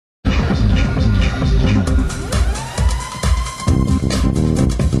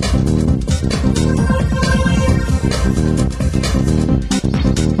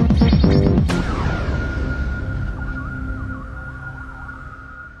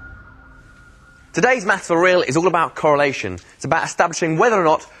Today's Maths for Real is all about correlation. It's about establishing whether or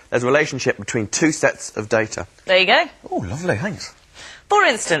not there's a relationship between two sets of data. There you go. Oh, lovely, thanks. For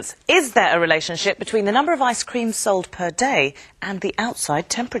instance, is there a relationship between the number of ice creams sold per day and the outside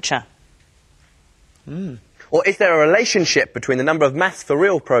temperature? Or is there a relationship between the number of Maths for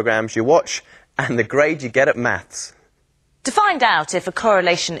Real programmes you watch and the grade you get at maths? To find out if a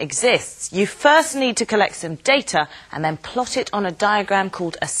correlation exists, you first need to collect some data and then plot it on a diagram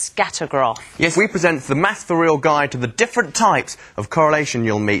called a scatter graph. Yes, we present the Maths for Real guide to the different types of correlation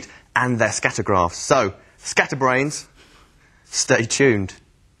you'll meet and their scatter graphs. So, scatterbrains, stay tuned.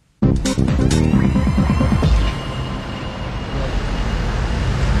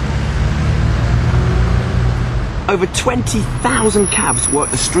 Over 20,000 cabs work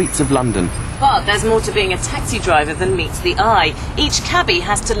the streets of London. But there's more to being a taxi driver than meets the eye. Each cabbie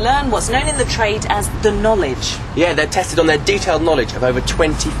has to learn what's known in the trade as the knowledge. Yeah, they're tested on their detailed knowledge of over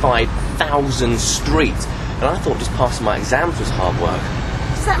 25,000 streets. And I thought just passing my exams was hard work.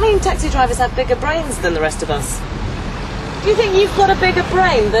 Does that mean taxi drivers have bigger brains than the rest of us? Do you think you've got a bigger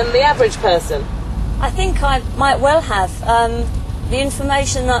brain than the average person? I think I might well have. The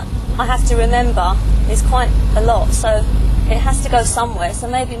information that I have to remember is quite a lot, so it has to go somewhere, so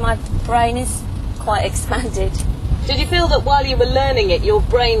maybe my brain is quite expanded. Did you feel that while you were learning it, your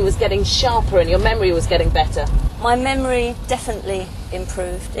brain was getting sharper and your memory was getting better? My memory definitely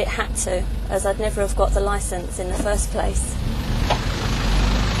improved. It had to, as I'd never have got the licence in the first place.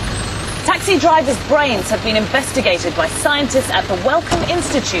 Taxi drivers' brains have been investigated by scientists at the Wellcome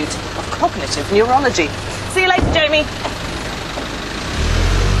Institute of Cognitive Neurology. See you later, Jamie.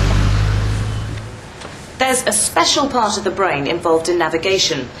 There's a special part of the brain involved in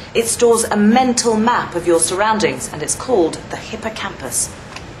navigation. It stores a mental map of your surroundings, and it's called the hippocampus.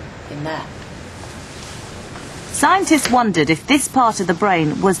 In there. Scientists wondered if this part of the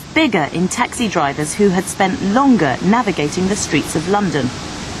brain was bigger in taxi drivers who had spent longer navigating the streets of London.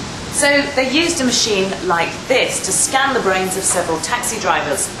 So they used a machine like this to scan the brains of several taxi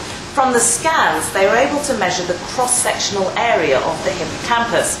drivers. From the scans, they were able to measure the cross-sectional area of the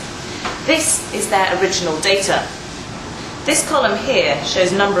hippocampus. This is their original data. This column here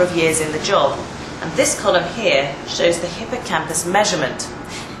shows number of years in the job, and this column here shows the hippocampus measurement.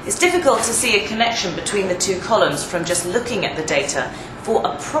 It's difficult to see a connection between the two columns from just looking at the data. For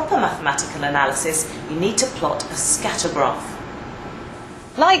a proper mathematical analysis, you need to plot a scatter graph.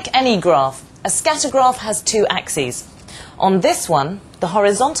 Like any graph, a scatter graph has two axes. On this one, the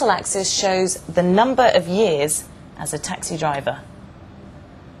horizontal axis shows the number of years as a taxi driver.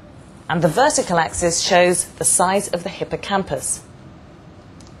 And the vertical axis shows the size of the hippocampus.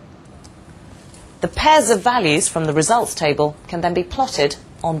 The pairs of values from the results table can then be plotted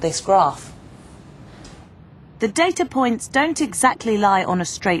on this graph. The data points don't exactly lie on a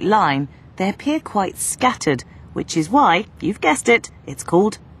straight line. They appear quite scattered, which is why, you've guessed it, it's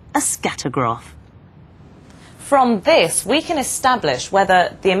called a scatter graph. From this, we can establish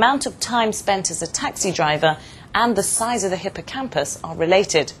whether the amount of time spent as a taxi driver and the size of the hippocampus are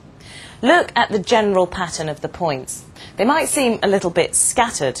related. Look at the general pattern of the points. They might seem a little bit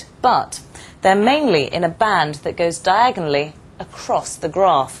scattered, but they're mainly in a band that goes diagonally across the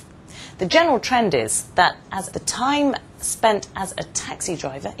graph. The general trend is that as the time spent as a taxi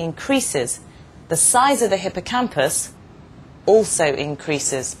driver increases, the size of the hippocampus also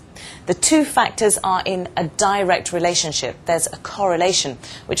increases. The two factors are in a direct relationship. There's a correlation,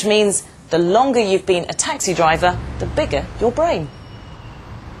 which means the longer you've been a taxi driver, the bigger your brain.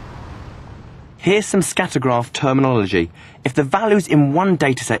 Here's some scatter graph terminology. If the values in one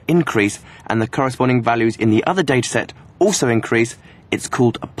dataset increase and the corresponding values in the other dataset also increase, it's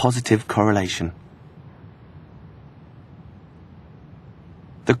called a positive correlation.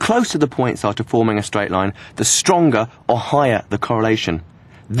 The closer the points are to forming a straight line, the stronger or higher the correlation.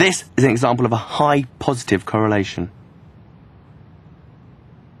 This is an example of a high positive correlation.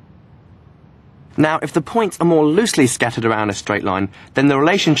 Now, if the points are more loosely scattered around a straight line, then the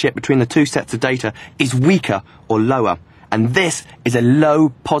relationship between the two sets of data is weaker or lower, and this is a low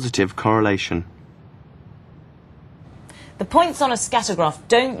positive correlation. The points on a scatter graph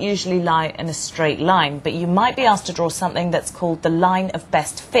don't usually lie in a straight line, but you might be asked to draw something that's called the line of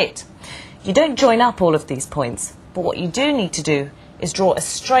best fit. You don't join up all of these points, but what you do need to do is draw a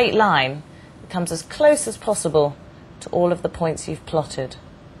straight line that comes as close as possible to all of the points you've plotted.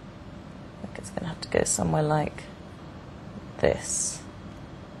 Look, it's going to have to go somewhere like this.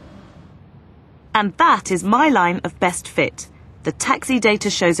 And that is my line of best fit. The taxi data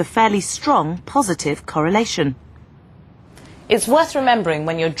shows a fairly strong positive correlation. It's worth remembering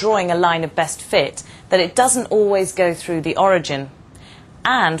when you're drawing a line of best fit that it doesn't always go through the origin.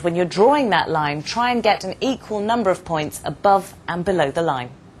 And when you're drawing that line, try and get an equal number of points above and below the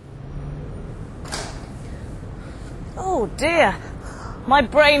line. Oh dear, my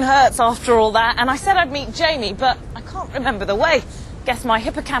brain hurts after all that, and I said I'd meet Jamie, but I can't remember the way. Guess my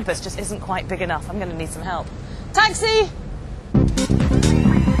hippocampus just isn't quite big enough. I'm going to need some help. Taxi!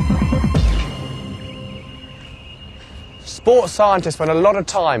 Sports scientists spend a lot of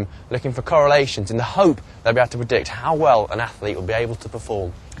time looking for correlations in the hope they'll be able to predict how well an athlete will be able to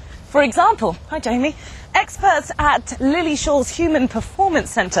perform. For example, hi Jamie, experts at Lily Shaw's Human Performance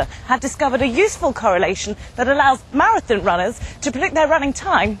Centre have discovered a useful correlation that allows marathon runners to predict their running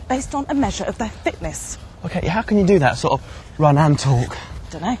time based on a measure of their fitness. OK, how can you do that, sort of run and talk?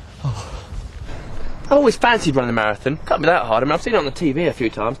 Don't know. Oh. I've always fancied running a marathon. Can't be that hard. I mean, I've seen it on the TV a few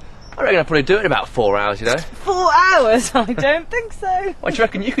times. I reckon I'd probably do it in about 4 hours, you know. 4 hours? I don't think so. What, do you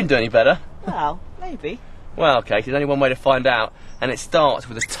reckon you can do any better? Well, maybe. Well, Kate, there's only one way to find out, and it starts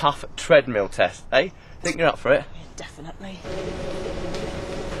with a tough treadmill test, eh? Think you're up for it? Yeah, definitely.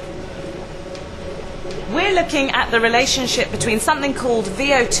 We're looking at the relationship between something called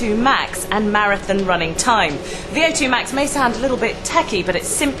VO2 max and marathon running time. VO2 max may sound a little bit techie, but it's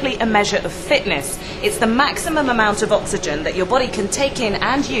simply a measure of fitness. It's the maximum amount of oxygen that your body can take in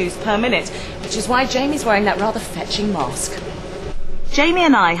and use per minute, which is why Jamie's wearing that rather fetching mask. Jamie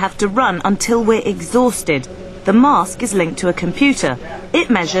and I have to run until we're exhausted. The mask is linked to a computer. It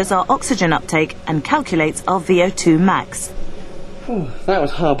measures our oxygen uptake and calculates our VO2 max. Whew, that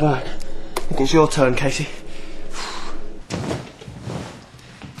was hard work. I think it's your turn, Katie.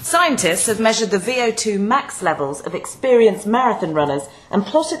 Scientists have measured the VO2 max levels of experienced marathon runners and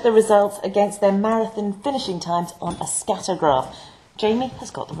plotted the results against their marathon finishing times on a scatter graph. Jamie has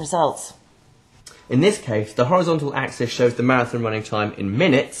got the results. In this case, the horizontal axis shows the marathon running time in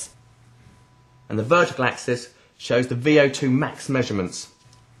minutes, and the vertical axis shows the VO2 max measurements.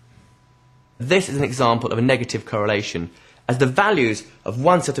 This is an example of a negative correlation. As the values of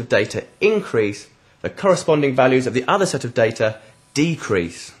one set of data increase, the corresponding values of the other set of data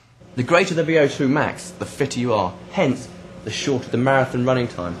decrease. The greater the VO2 max, the fitter you are, hence the shorter the marathon running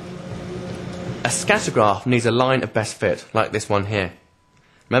time. A scatter graph needs a line of best fit, like this one here.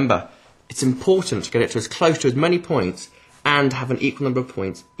 Remember, it's important to get it to as close to as many points and have an equal number of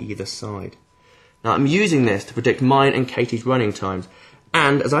points either side. Now, I'm using this to predict mine and Katie's running times,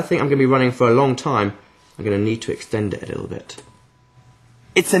 and as I think I'm going to be running for a long time, I'm going to need to extend it a little bit.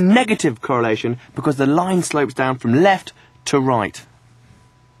 It's a negative correlation because the line slopes down from left to right.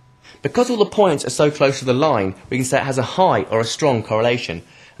 Because all the points are so close to the line, we can say it has a high or a strong correlation.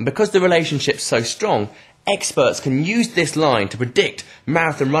 And because the relationship's so strong, experts can use this line to predict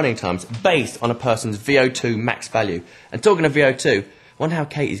marathon running times based on a person's VO2 max value. And talking of VO2, I wonder how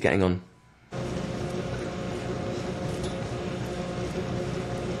Katie's getting on.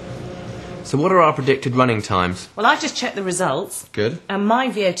 So what are our predicted running times? Well, I've just checked the results. Good. And my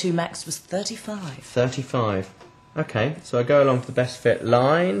VO2 max was 35. 35. OK, so I go along to the best fit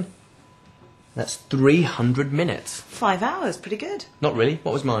line. That's 300 minutes. 5 hours, pretty good. Not really.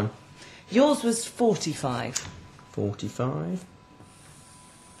 What was mine? Yours was 45. 45.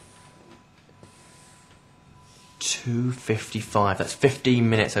 2:55. That's 15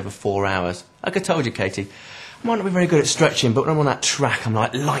 minutes over 4 hours. Like I told you, Katie, I might not be very good at stretching, but when I'm on that track, I'm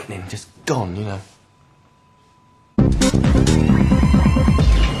like lightning, just gone, you know.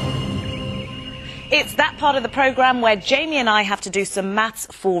 It's that part of the programme where Jamie and I have to do some maths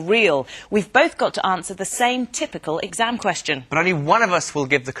for real. We've both got to answer the same typical exam question. But only one of us will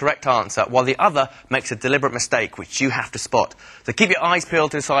give the correct answer, while the other makes a deliberate mistake, which you have to spot. So keep your eyes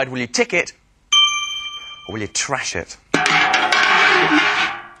peeled to decide, will you tick it, or will you trash it?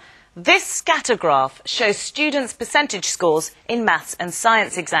 This scatter graph shows students' percentage scores in maths and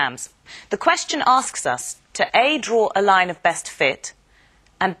science exams. The question asks us to A, draw a line of best fit,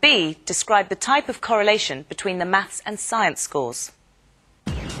 and B, describe the type of correlation between the maths and science scores.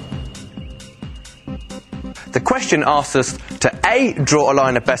 The question asks us to A, draw a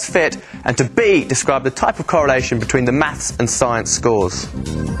line of best fit, and to B, describe the type of correlation between the maths and science scores.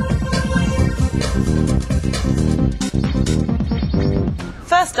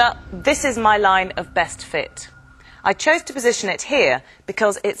 First up, this is my line of best fit. I chose to position it here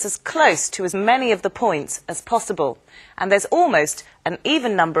because it's as close to as many of the points as possible, and there's almost an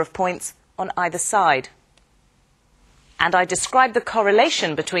even number of points on either side. And I describe the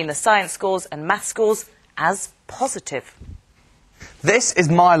correlation between the science scores and math scores as positive. This is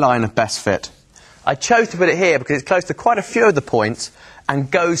my line of best fit. I chose to put it here because it's close to quite a few of the points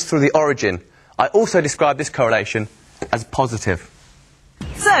and goes through the origin. I also describe this correlation as positive.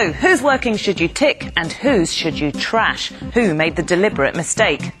 So, whose working should you tick and whose should you trash? Who made the deliberate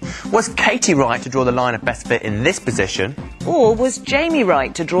mistake? Was Katie right to draw the line of best fit in this position? Or was Jamie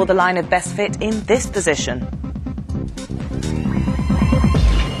right to draw the line of best fit in this position?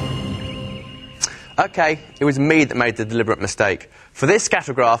 OK, it was me that made the deliberate mistake. For this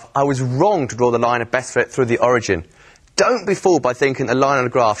scatter graph, I was wrong to draw the line of best fit through the origin. Don't be fooled by thinking a line on a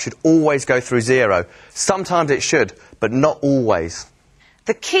graph should always go through 0. Sometimes it should, but not always.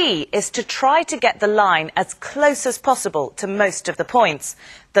 The key is to try to get the line as close as possible to most of the points.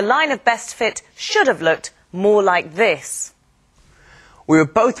 The line of best fit should have looked more like this. We were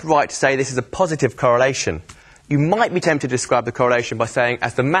both right to say this is a positive correlation. You might be tempted to describe the correlation by saying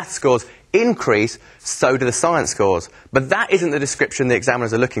as the math scores increase, so do the science scores. But that isn't the description the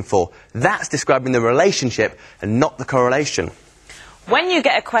examiners are looking for. That's describing the relationship and not the correlation. When you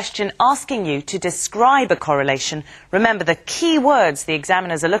get a question asking you to describe a correlation, remember the key words the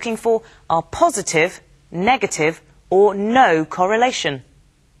examiners are looking for are positive, negative, or no correlation.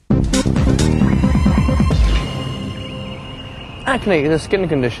 Acne is a skin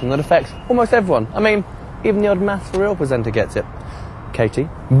condition that affects almost everyone. I mean, even the odd maths for real presenter gets it. Katie.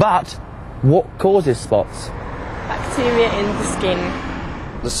 But what causes spots? Bacteria in the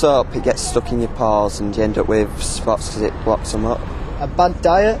skin. The soap, it gets stuck in your pores and you end up with spots because it blocks them up. A bad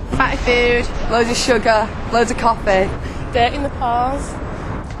diet. Fatty food, loads of sugar, loads of coffee. Dirt in the pores.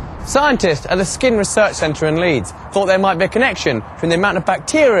 Scientists at the Skin Research Centre in Leeds thought there might be a connection between the amount of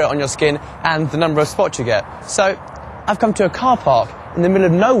bacteria on your skin and the number of spots you get. So I've come to a car park in the middle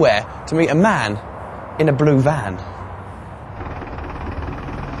of nowhere to meet a man in a blue van.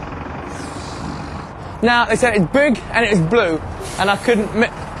 Now, they said it's big and it's blue, and I couldn't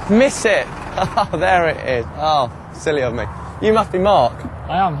miss it. Oh, there it is. Oh, silly of me. You must be Mark.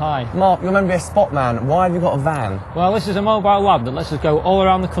 I am, hi. Mark, you're meant to be a spot man. Why have you got a van? Well, this is a mobile lab that lets us go all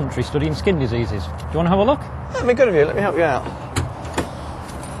around the country studying skin diseases. Do you want to have a look? That'd be good of you. Let me help you out.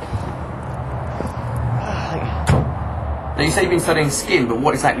 Now, you say you've been studying skin, but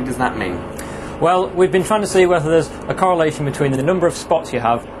what exactly does that mean? Well, we've been trying to see whether there's a correlation between the number of spots you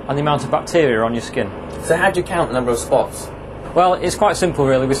have and the amount of bacteria on your skin. So how do you count the number of spots? Well, it's quite simple,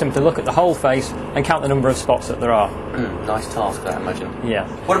 really. We simply look at the whole face and count the number of spots that there are. Nice task, I imagine. Yeah.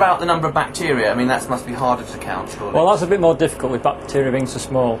 What about the number of bacteria? I mean, that must be harder to count, surely. Well, that's a bit more difficult with bacteria being so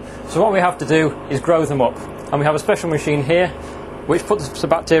small. So what we have to do is grow them up. And we have a special machine here which puts the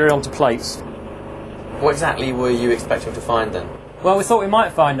bacteria onto plates. What exactly were you expecting to find then? Well, we thought we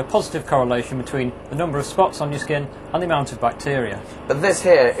might find a positive correlation between the number of spots on your skin and the amount of bacteria. But this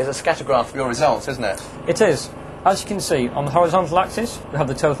here is a scatter graph of your results, isn't it? It is. As you can see, on the horizontal axis, we have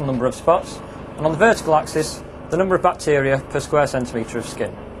the total number of spots, and on the vertical axis, the number of bacteria per square centimetre of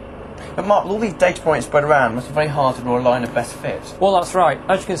skin. But Mark, with all these data points spread around, it must be very hard to draw a line of best fit. Well, that's right.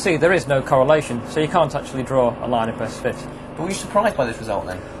 As you can see, there is no correlation, so you can't actually draw a line of best fit. But were you surprised by this result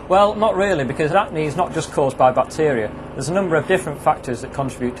then? Well, not really, because acne is not just caused by bacteria. There's a number of different factors that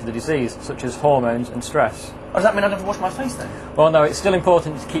contribute to the disease, such as hormones and stress. Oh, does that mean I don't have to wash my face then? Well, no, it's still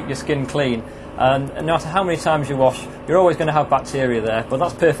important to keep your skin clean. And no matter how many times you wash, you're always going to have bacteria there, but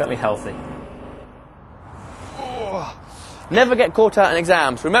that's perfectly healthy. Never get caught out in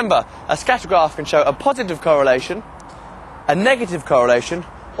exams. Remember, a scatter graph can show a positive correlation, a negative correlation,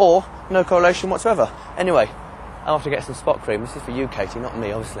 or no correlation whatsoever. Anyway, I'll have to get some spot cream. This is for you, Katie, not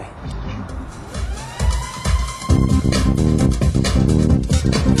me, obviously.